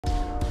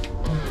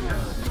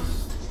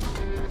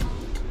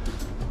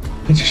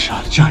I just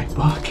shot a giant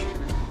buck.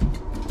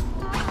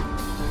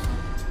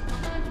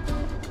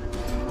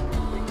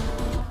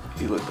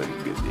 He looked like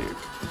a good deer.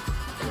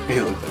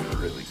 He looked like a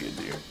really good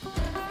deer.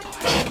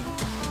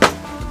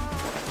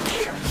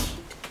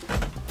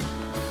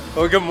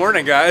 Well, good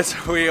morning, guys.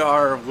 We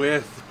are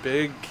with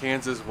big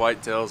Kansas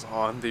Whitetails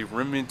on the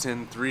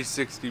Remington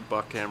 360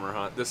 Buckhammer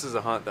hunt. This is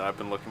a hunt that I've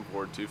been looking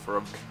forward to for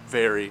a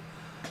very,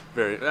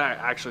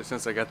 actually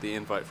since I got the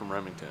invite from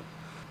Remington.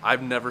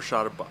 I've never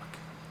shot a buck,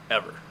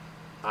 ever.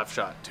 I've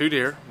shot 2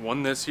 deer,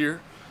 one this year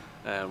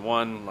and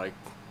one like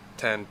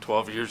 10,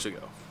 12 years ago.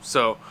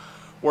 So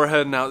we're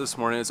heading out this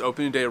morning. It's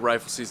opening day of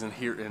rifle season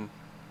here in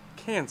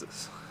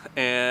Kansas.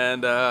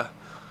 And we're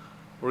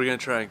gonna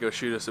try and go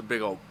shoot us a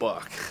big old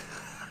buck.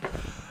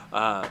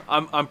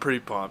 I'm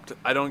pretty pumped.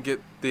 I don't get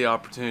the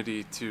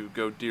opportunity to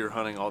go deer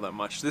hunting all that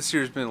much. This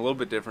year's been a little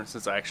bit different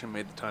since I actually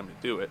made the time to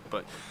do it.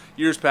 But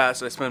years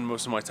past, I spend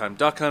most of my time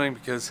duck hunting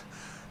because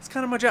it's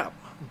kind of my job.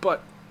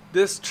 But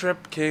this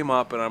trip came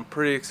up and I'm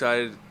pretty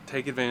excited to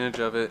take advantage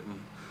of it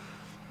and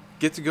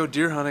get to go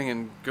deer hunting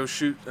and go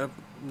shoot a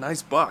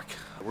nice buck.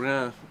 We're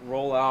gonna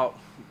roll out,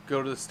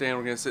 go to the stand,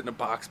 we're gonna sit in a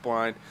box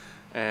blind,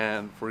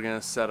 and we're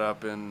gonna set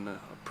up in a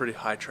pretty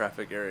high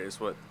traffic area is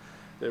what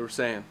they were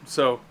saying.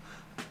 So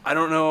I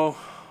don't know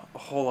a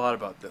whole lot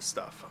about this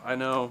stuff. I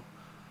know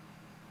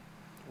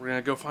we're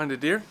gonna go find a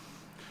deer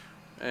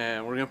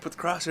and we're gonna put the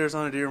crosshairs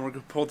on a deer and we're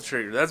gonna pull the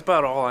trigger. That's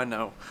about all I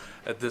know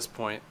at this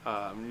point.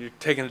 You're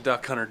taking a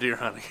duck hunter deer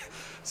hunting.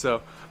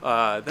 So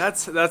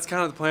that's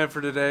kind of the plan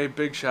for today.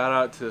 Big shout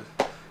out to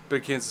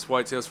Big Kansas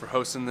Whitetails for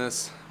hosting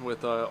this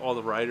with all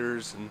the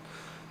writers and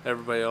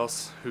everybody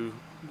else who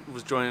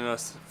was joining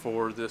us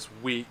for this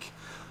week.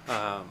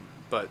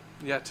 But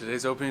yeah,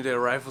 today's opening day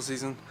of rifle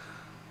season.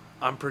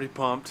 I'm pretty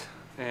pumped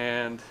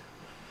and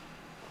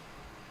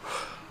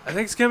I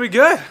think it's gonna be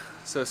good.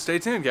 So stay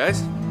tuned,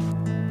 guys.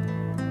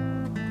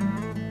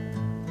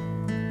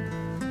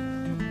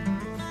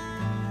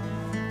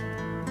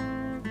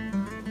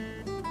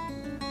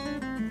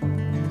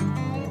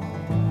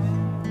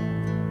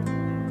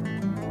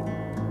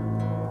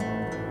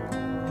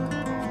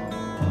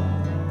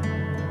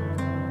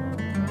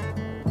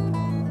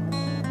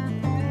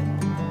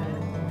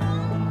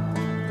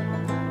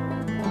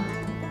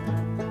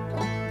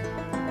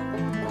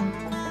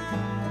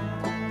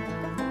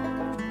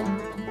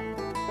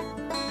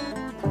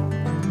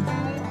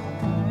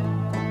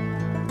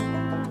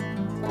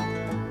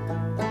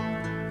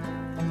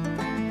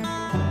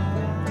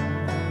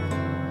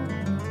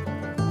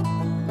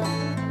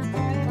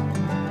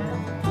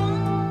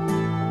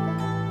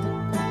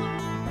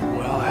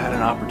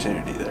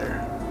 Opportunity there.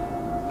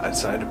 I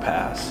decided to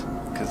pass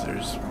because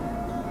there's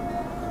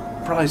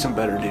probably some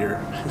better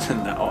deer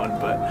than that one,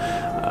 but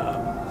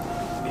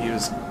he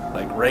was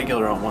like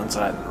regular on one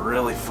side and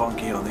really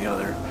funky on the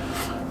other.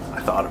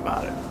 I thought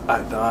about it.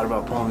 I thought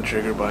about pulling the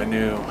trigger, but I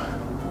knew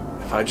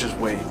if I just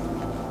wait,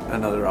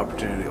 another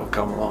opportunity will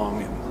come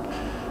along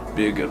and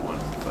be a good one.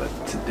 But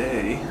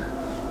today,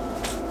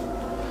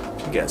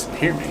 if you guys can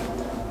hear me,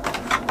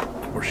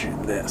 we're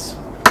shooting this.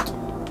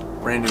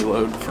 Brand new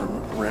load from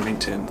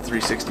Remington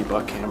 360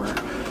 Buckhammer,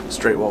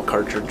 straight wall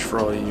cartridge for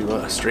all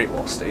you straight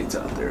wall states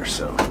out there.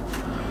 So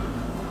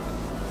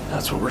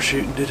that's what we're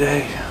shooting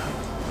today.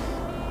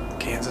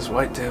 Kansas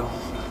whitetail.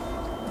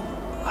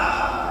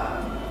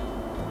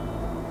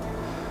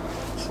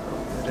 So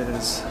it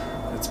is.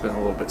 It's been a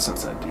little bit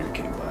since that deer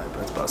came by,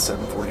 but it's about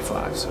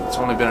 7:45. So it's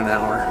only been an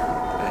hour,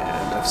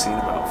 and I've seen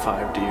about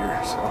 5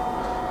 deer. So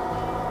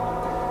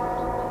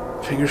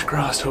fingers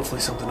crossed.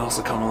 Hopefully something else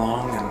will come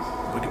along and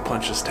we can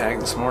punch this tag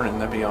this morning.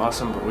 That'd be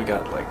awesome, but we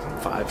got like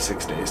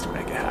 5-6 days to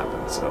make it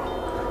happen, so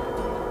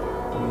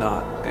I'm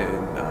not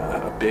in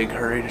a big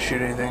hurry to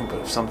shoot anything, but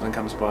if something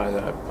comes by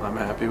that I'm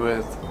happy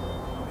with,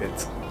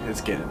 it's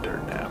getting a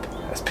dirt nap,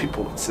 as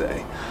people would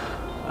say.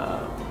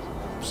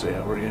 So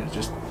yeah, we're gonna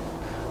just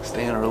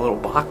stay in our little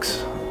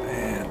box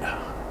and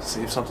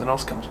see if something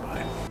else comes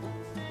by.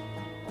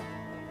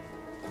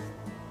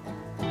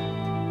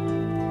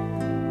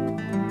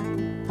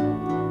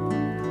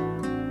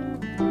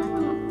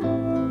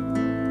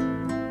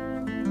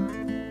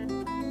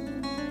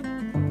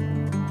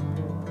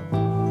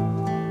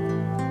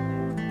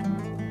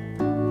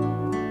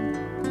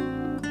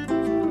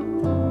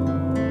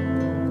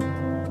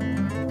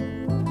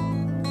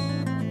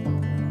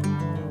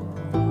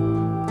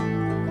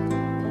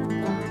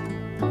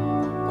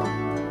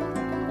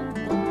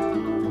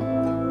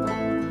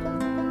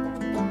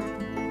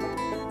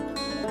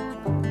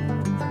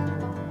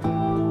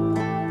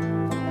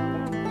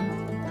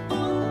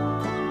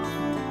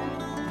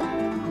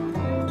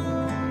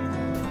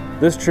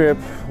 This trip,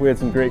 we had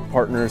some great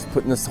partners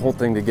putting this whole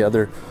thing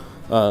together.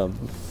 Kind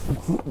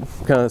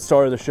of the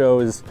star of the show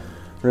is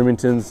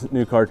Remington's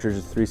new cartridge,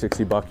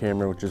 360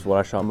 Buckhammer, which is what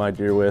I shot my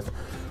deer with.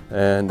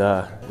 And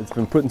it's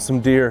been putting some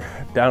deer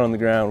down on the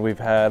ground. We've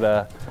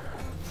had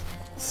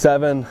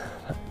 7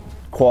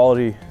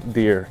 quality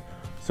deer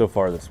so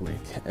far this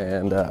week.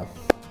 And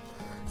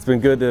it's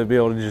been good to be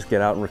able to just get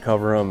out and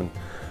recover them and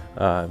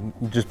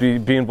just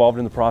be involved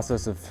in the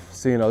process of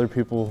seeing other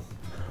people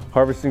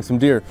harvesting some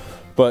deer.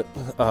 But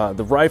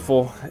the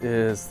rifle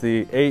is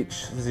the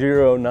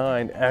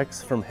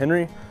H09X from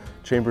Henry,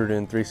 chambered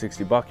in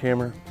 360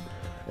 Buckhammer,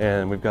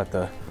 and we've got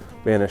the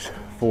Banish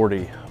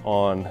 40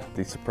 on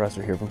the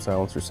suppressor here from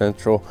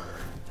Centeral,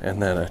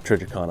 and then a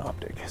Trijicon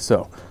optic.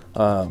 So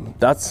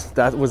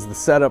that was the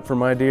setup for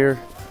my deer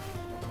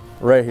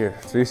right here.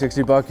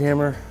 360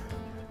 Buckhammer,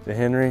 the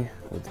Henry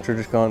with the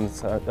Trijicon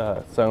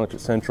Silent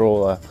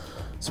Central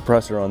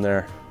suppressor on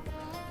there.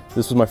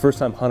 This was my first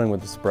time hunting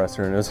with the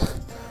suppressor, and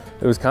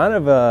it was kind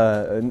of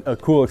a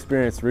cool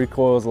experience. The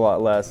recoil was a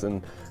lot less,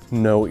 and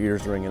no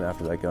ears ringing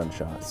after that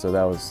gunshot. So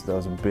that was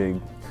a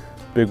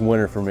big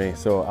winner for me.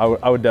 So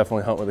I would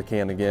definitely hunt with a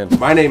can again.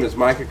 My name is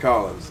Micah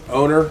Collins,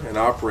 owner and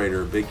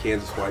operator of Big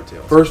Kansas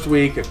Whitetails. First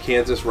week of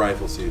Kansas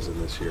rifle season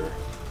this year.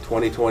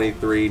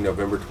 2023,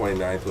 November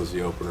 29th was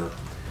the opener.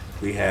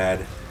 We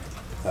had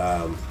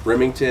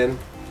Remington,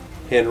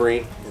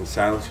 Henry, and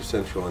Silencer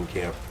Central in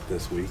camp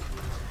this week.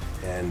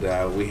 And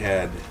we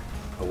had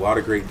a lot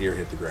of great deer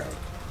hit the ground.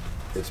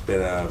 It's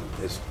kind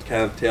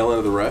of the tail end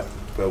of the rut,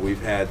 but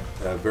we've had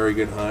a very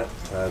good hunt.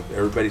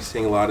 Everybody's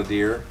seeing a lot of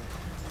deer,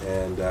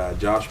 and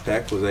Josh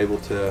Peck was able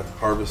to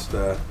harvest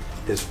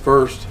his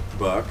first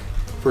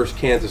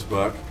Kansas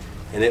buck,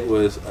 and it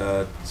was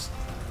a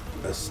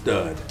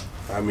stud.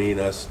 I mean,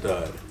 a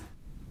stud.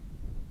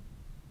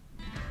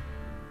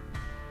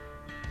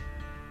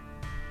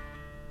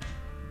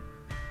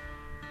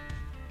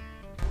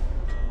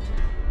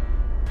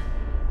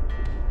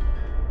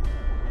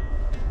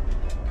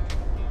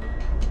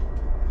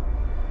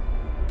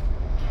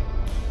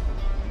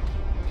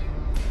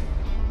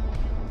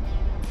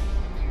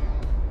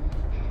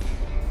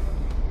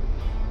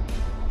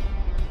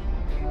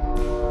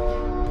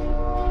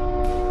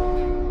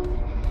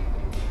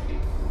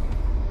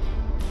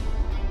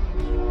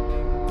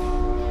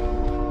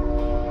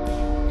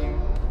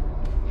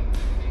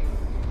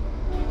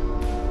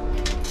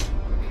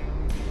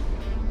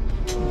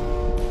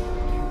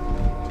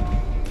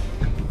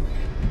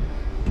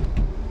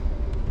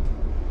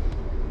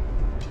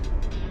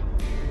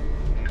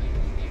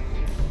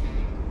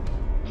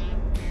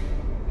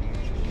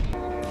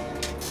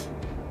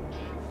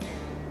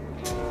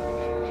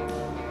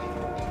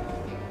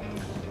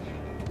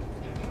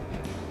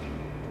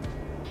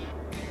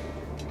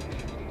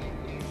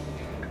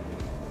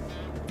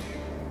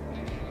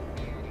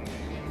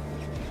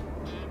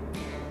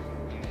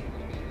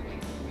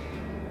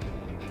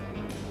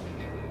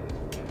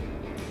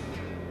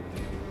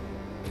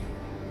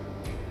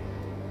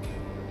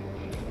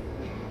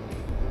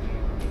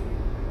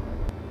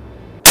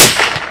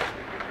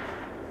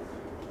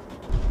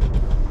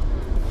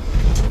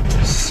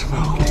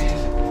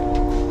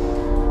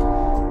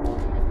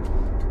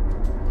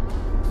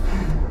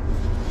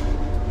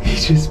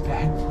 Just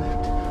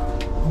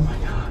backflipped. Oh my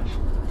gosh.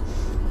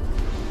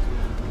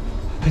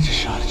 I just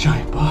shot a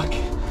giant buck.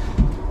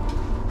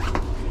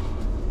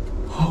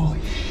 Holy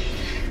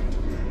shit.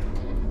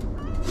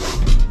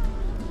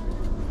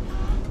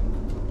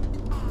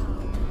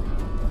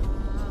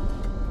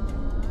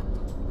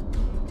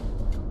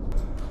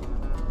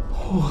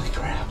 Holy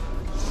crap.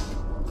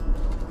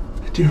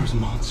 That deer was a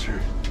monster.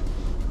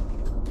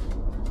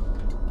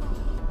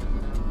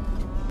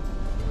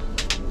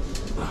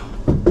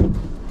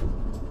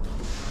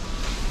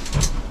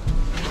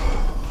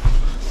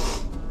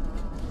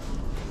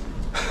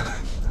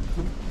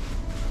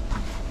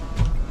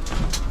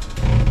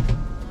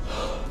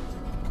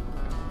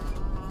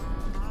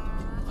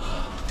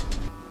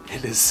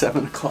 It is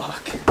 7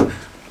 o'clock.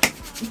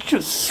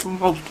 Just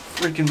smoked a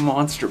freaking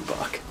monster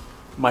buck.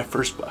 My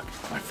first buck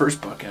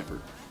ever.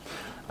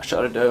 I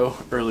shot a doe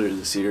earlier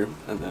this year,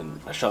 and then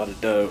I shot a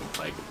doe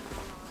like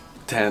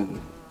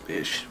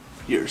 10-ish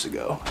years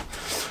ago.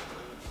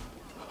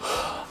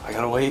 I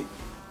gotta wait.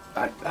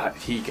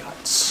 He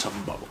got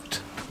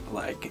smoked.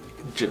 Like,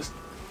 just,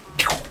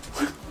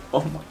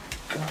 oh my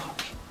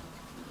gosh.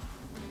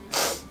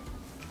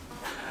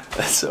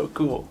 That's so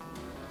cool.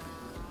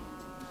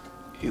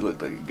 He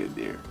looked like a good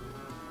deer.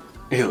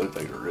 He looked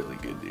like a really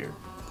good deer.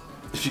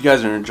 If you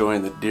guys are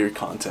enjoying the deer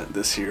content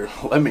this year,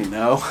 let me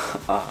know.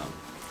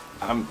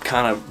 I'm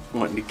kind of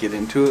wanting to get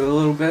into it a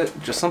little bit.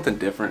 Just something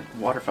different.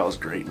 Waterfowl's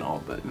great and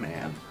all, but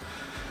man,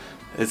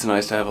 it's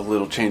nice to have a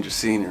little change of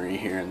scenery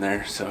here and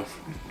there. So,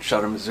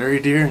 shot a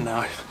Missouri deer, and now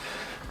I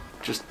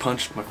just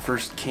punched my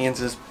first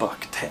Kansas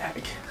buck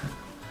tag.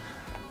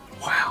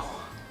 Wow.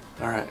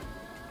 Alright.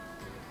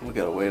 We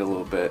gotta wait a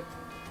little bit.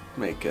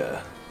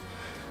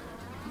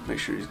 Make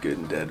sure he's good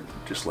and dead,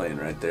 just laying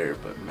right there.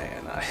 But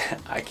man,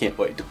 I can't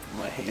wait to put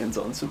my hands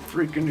on some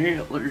freaking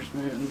antlers,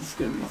 man. This is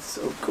gonna be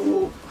so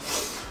cool.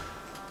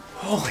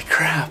 Holy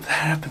crap, that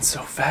happened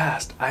so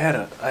fast. I had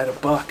a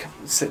buck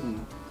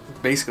sitting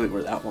basically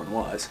where that one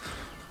was,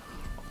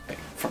 like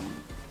from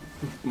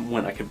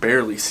when I could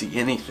barely see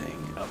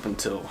anything up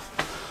until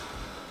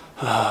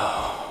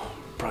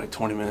probably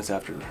 20 minutes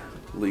after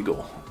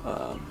legal.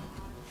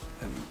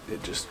 and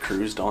it just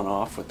cruised on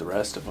off with the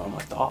rest of them, I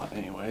thought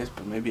anyways,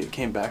 but maybe it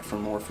came back for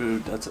more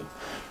food. That's a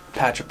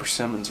patch of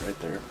persimmons right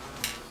there.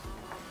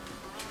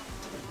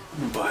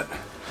 But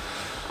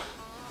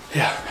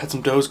yeah, had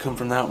some does come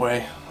from that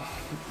way.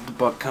 The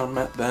buck kind of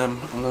met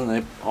them, and then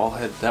they all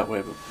headed that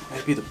way, but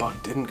maybe the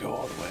buck didn't go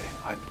all the way.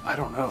 I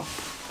don't know.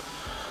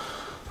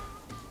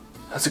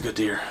 That's a good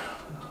deer.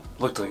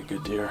 Looked like a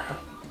good deer.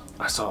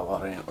 I saw a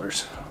lot of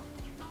antlers.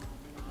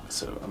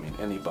 So, I mean,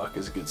 any buck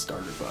is a good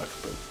starter buck,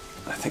 but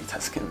I think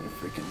that's going to be a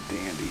freaking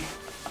dandy.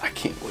 I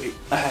can't wait.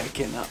 I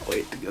cannot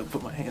wait to go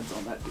put my hands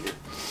on that deer.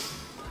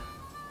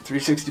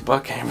 360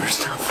 Buckhammer's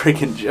no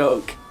freaking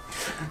joke.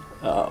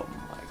 Oh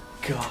my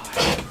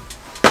gosh.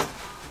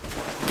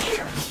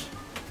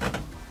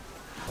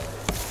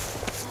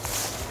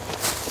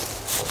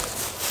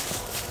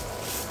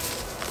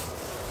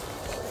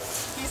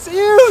 He's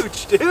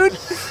huge, dude.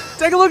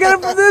 Take a look at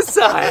him from this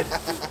side.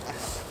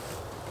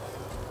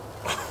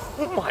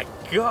 Oh my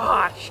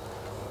gosh.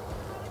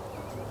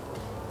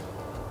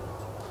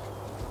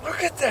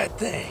 Look at that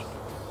thing.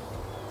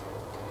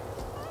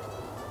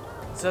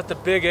 Is that the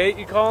big 8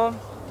 you call him?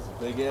 It's a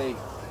big 8.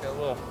 Got a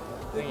little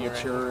Big thingy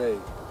mature right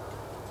 8.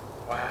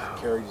 Wow.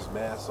 Carries his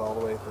mass all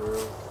the way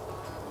through.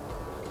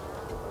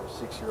 A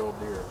 6-year-old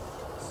deer.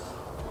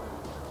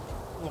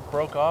 A little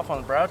broke off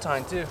on the brow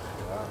tine too.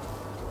 Yeah.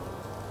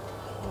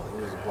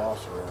 He was a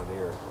boss around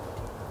here.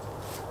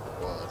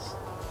 Was.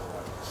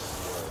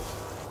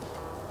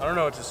 I don't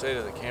know what to say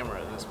to the camera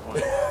at this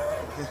point.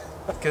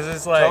 Because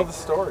it's like... Tell the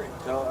story.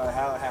 Tell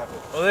how it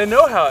happened. Well, they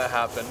know how it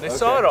happened. They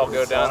saw it all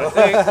go down, I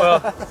think.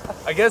 Well,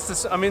 I guess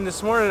this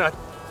morning,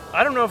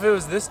 I don't know if it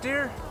was this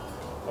deer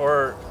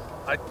or...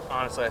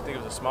 honestly, I think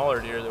it was a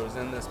smaller deer that was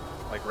in this,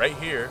 like right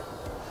here,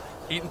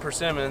 eating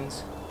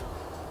persimmons,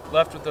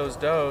 left with those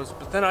does.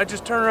 But then I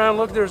just turned around and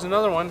looked, there was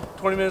another one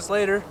 20 minutes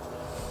later.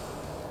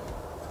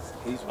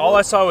 All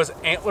I saw was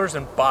antlers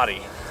and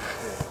body.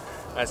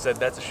 I said,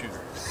 that's a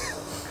shooter.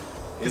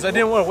 Because I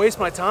didn't want to waste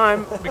my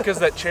time because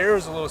that chair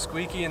was a little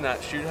squeaky in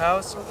that shoot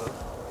house.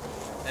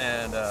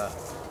 And I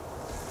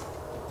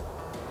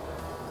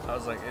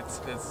was like, it's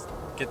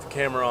get the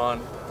camera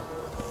on,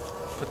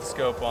 put the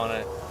scope on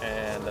it,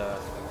 and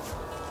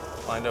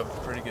find a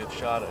pretty good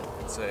shot, I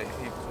could say.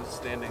 He was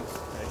standing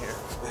right here.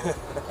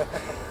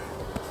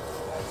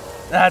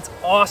 That's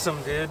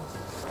awesome, dude.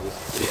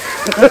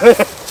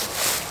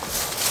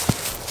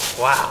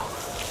 Wow.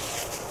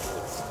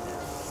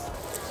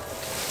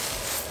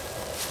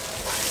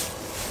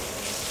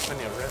 I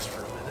need a rest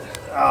for a minute.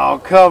 Oh,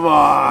 come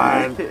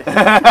on.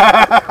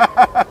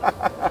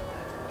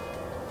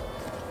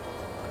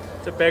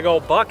 It's a big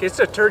old buck. It's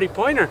a 30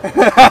 pointer. Those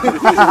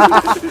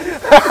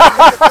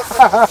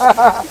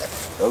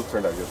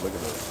turned out good. Look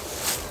at those.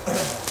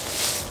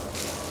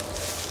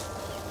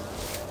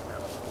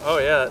 Oh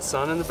yeah, that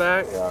sun in the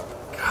back. Yeah.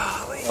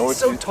 Golly, he's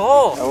so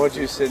tall. I want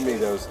you to send me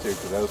those too,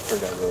 because those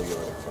turned out really good.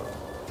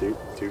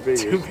 Two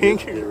fingers. Two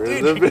fingers.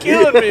 Dude, you're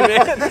killing me,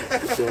 man.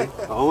 Okay.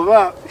 Hold him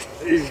up.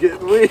 He's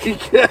getting weak.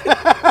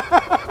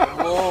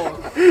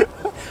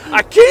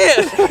 I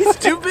can't. He's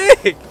too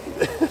big.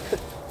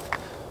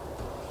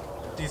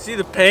 Do you see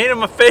the pain on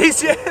my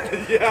face yet?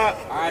 Yeah.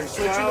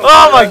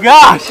 Oh my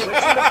gosh.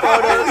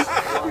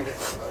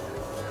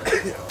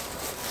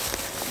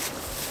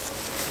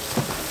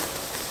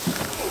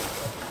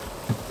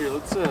 Here,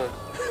 let's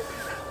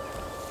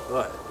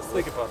What?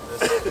 let's think about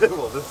this.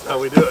 Well, this is how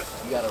we do it.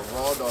 You got a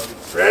raw dog.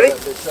 Ready? That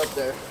bitch up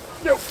there.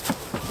 Nope.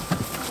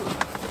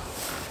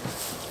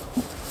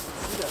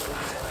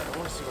 I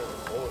want to see where the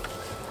bullet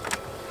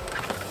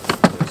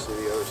Let's see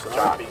the other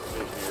side.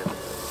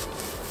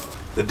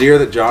 The deer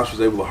that Josh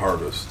was able to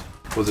harvest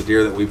was a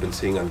deer that we've been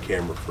seeing on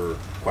camera for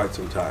quite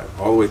some time,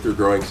 all the way through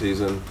growing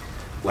season,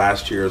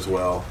 last year as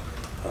well.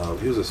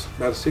 He was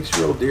about a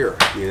 6-year-old deer,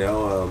 you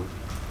know.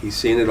 He's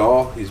seen it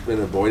all. He's been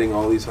avoiding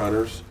all these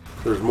hunters.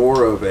 There's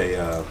more of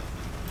a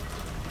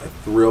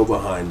thrill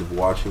behind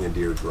watching a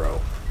deer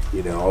grow,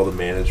 you know, all the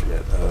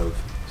management of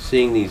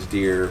seeing these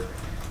deer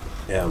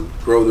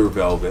grow their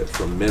velvet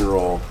from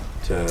mineral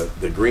to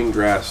the green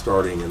grass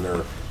starting, and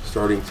they're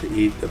starting to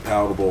eat the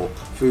palatable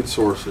food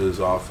sources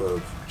off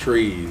of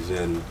trees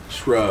and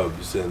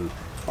shrubs and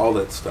all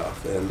that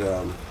stuff.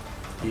 And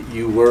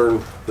you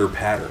learn their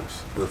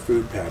patterns, their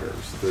food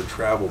patterns, their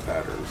travel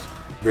patterns.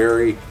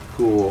 Very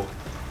cool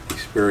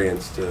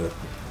experience to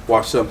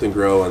watch something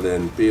grow and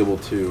then be able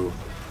to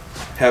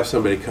have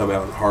somebody come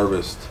out and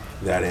harvest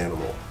that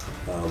animal.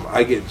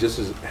 I get just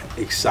as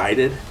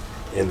excited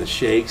in the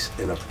shakes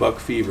and a buck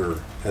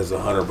fever as the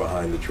hunter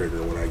behind the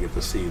trigger when I get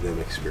to see them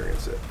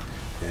experience it.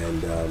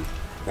 And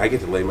I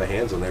get to lay my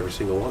hands on every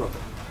single one of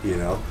them. You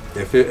know,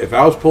 if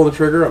I was pulling the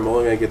trigger, I'm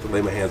only going to get to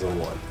lay my hands on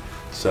one.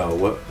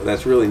 So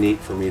that's really neat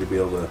for me to be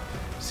able to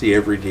see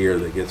every deer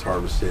that gets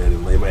harvested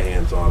and lay my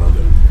hands on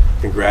them and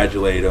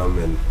congratulate them.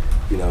 And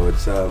you know,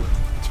 it's a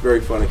very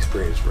fun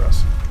experience for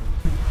us.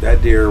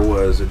 That deer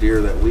was a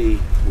deer that we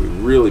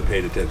really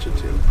paid attention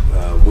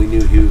to. We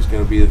knew he was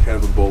going to be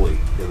kind of a bully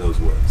in those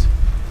woods,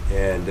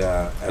 And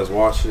I was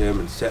watching him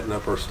and setting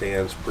up our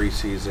stands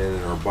preseason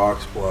and our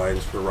box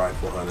blinds for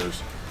rifle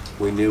hunters.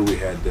 We knew we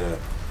had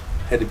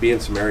to be in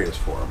some areas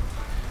for him.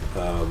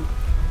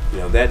 You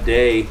know, that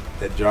day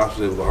that Josh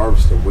was able to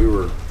harvest him, we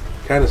were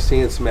kind of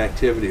seeing some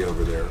activity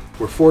over there.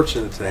 We're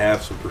fortunate to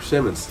have some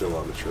persimmons still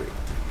on the tree.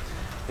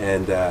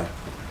 And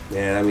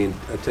man, I mean,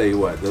 I tell you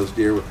what, those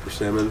deer with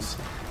persimmons,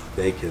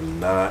 they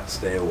cannot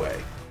stay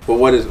away. But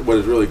what is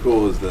really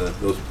cool is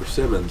those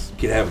persimmons, you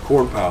can have a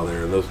corn pile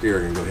there, and those deer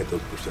are going to go hit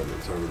those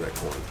persimmons over that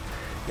corn.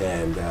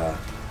 And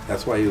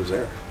that's why he was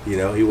there. You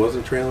know, he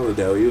wasn't trailing the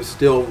doe. He was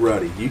still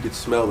ruddy. You could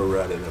smell the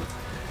rut in him.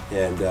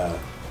 And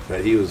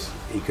but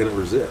he couldn't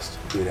resist.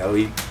 You know,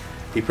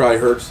 he probably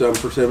heard some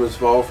persimmons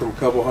fall from a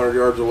couple hundred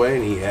yards away,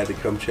 and he had to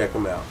come check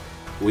them out.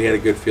 We had a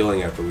good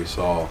feeling after we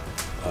saw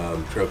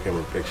trail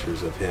camera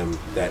pictures of him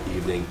that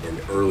evening and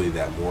early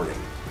that morning.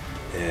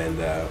 And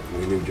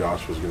we knew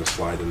Josh was going to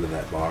slide into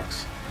that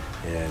box,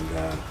 and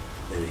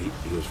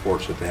he was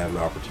fortunate to have an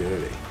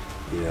opportunity.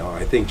 You know,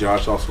 I think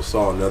Josh also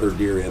saw another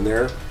deer in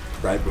there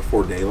right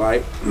before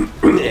daylight,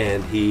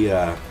 and he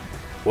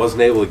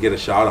wasn't able to get a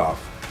shot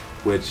off,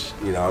 which,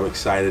 you know, I'm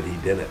excited he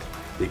didn't,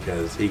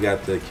 because he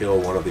got to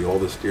kill one of the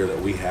oldest deer that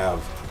we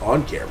have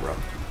on camera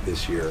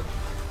this year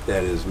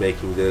that is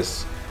making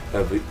this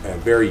a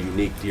very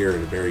unique deer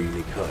and a very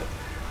unique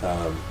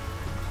hunt.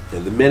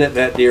 And the minute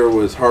that deer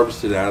was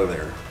harvested out of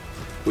there,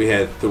 we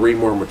had 3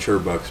 more mature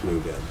bucks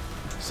move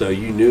in. So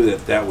you knew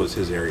that that was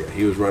his area.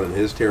 He was running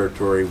his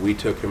territory. We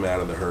took him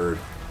out of the herd,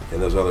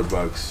 and those other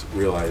bucks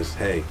realized,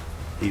 hey,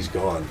 he's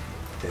gone,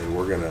 and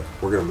we're gonna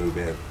move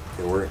in,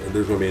 and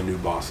there's gonna be a new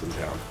boss in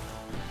town.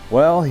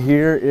 Well,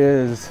 here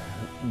is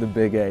the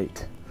Big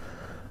 8.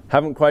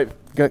 Haven't quite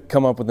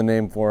come up with a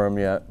name for him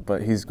yet,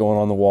 but he's going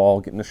on the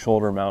wall, getting the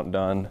shoulder mount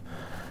done,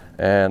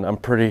 and I'm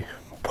pretty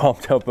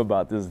pumped up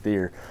about this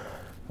deer.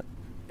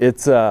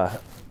 It's I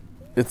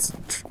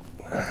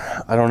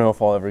don't know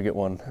if I'll ever get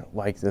one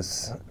like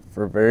this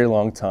for a very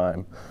long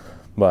time,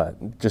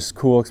 but just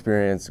cool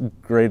experience,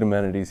 great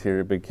amenities here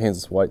at Big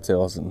Kansas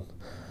Whitetails,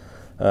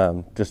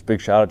 and just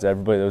big shout out to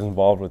everybody that was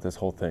involved with this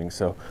whole thing.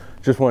 So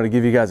just wanted to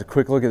give you guys a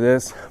quick look at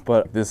this,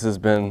 but this has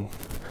been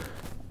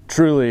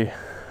truly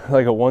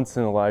like a once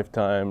in a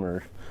lifetime,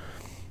 or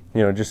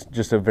you know,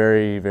 just a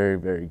very, very,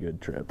 very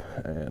good trip,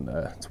 and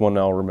it's one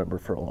I'll remember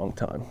for a long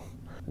time.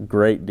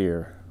 Great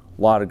deer.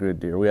 A lot of good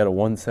deer. We had a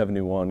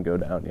 171 go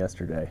down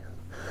yesterday,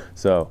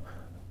 so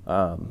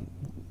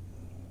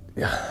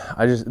yeah,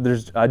 I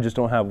just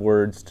don't have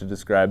words to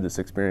describe this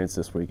experience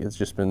this week. It's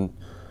just been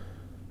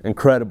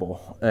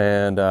incredible,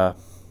 and I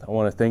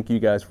want to thank you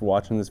guys for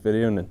watching this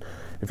video. And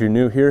if you're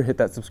new here, hit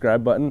that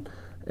subscribe button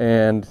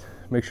and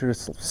make sure to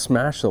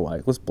smash the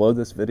like. Let's blow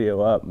this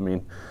video up. I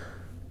mean,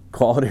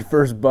 quality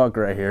first buck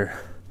right here.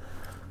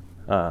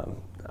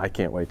 I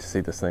can't wait to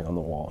see this thing on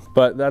the wall.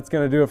 But that's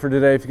gonna do it for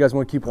today. If you guys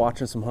want to keep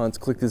watching some hunts,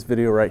 click this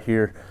video right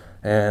here,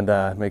 and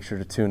make sure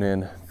to tune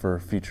in for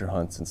future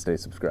hunts and stay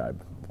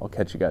subscribed. I'll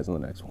catch you guys on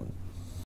the next one.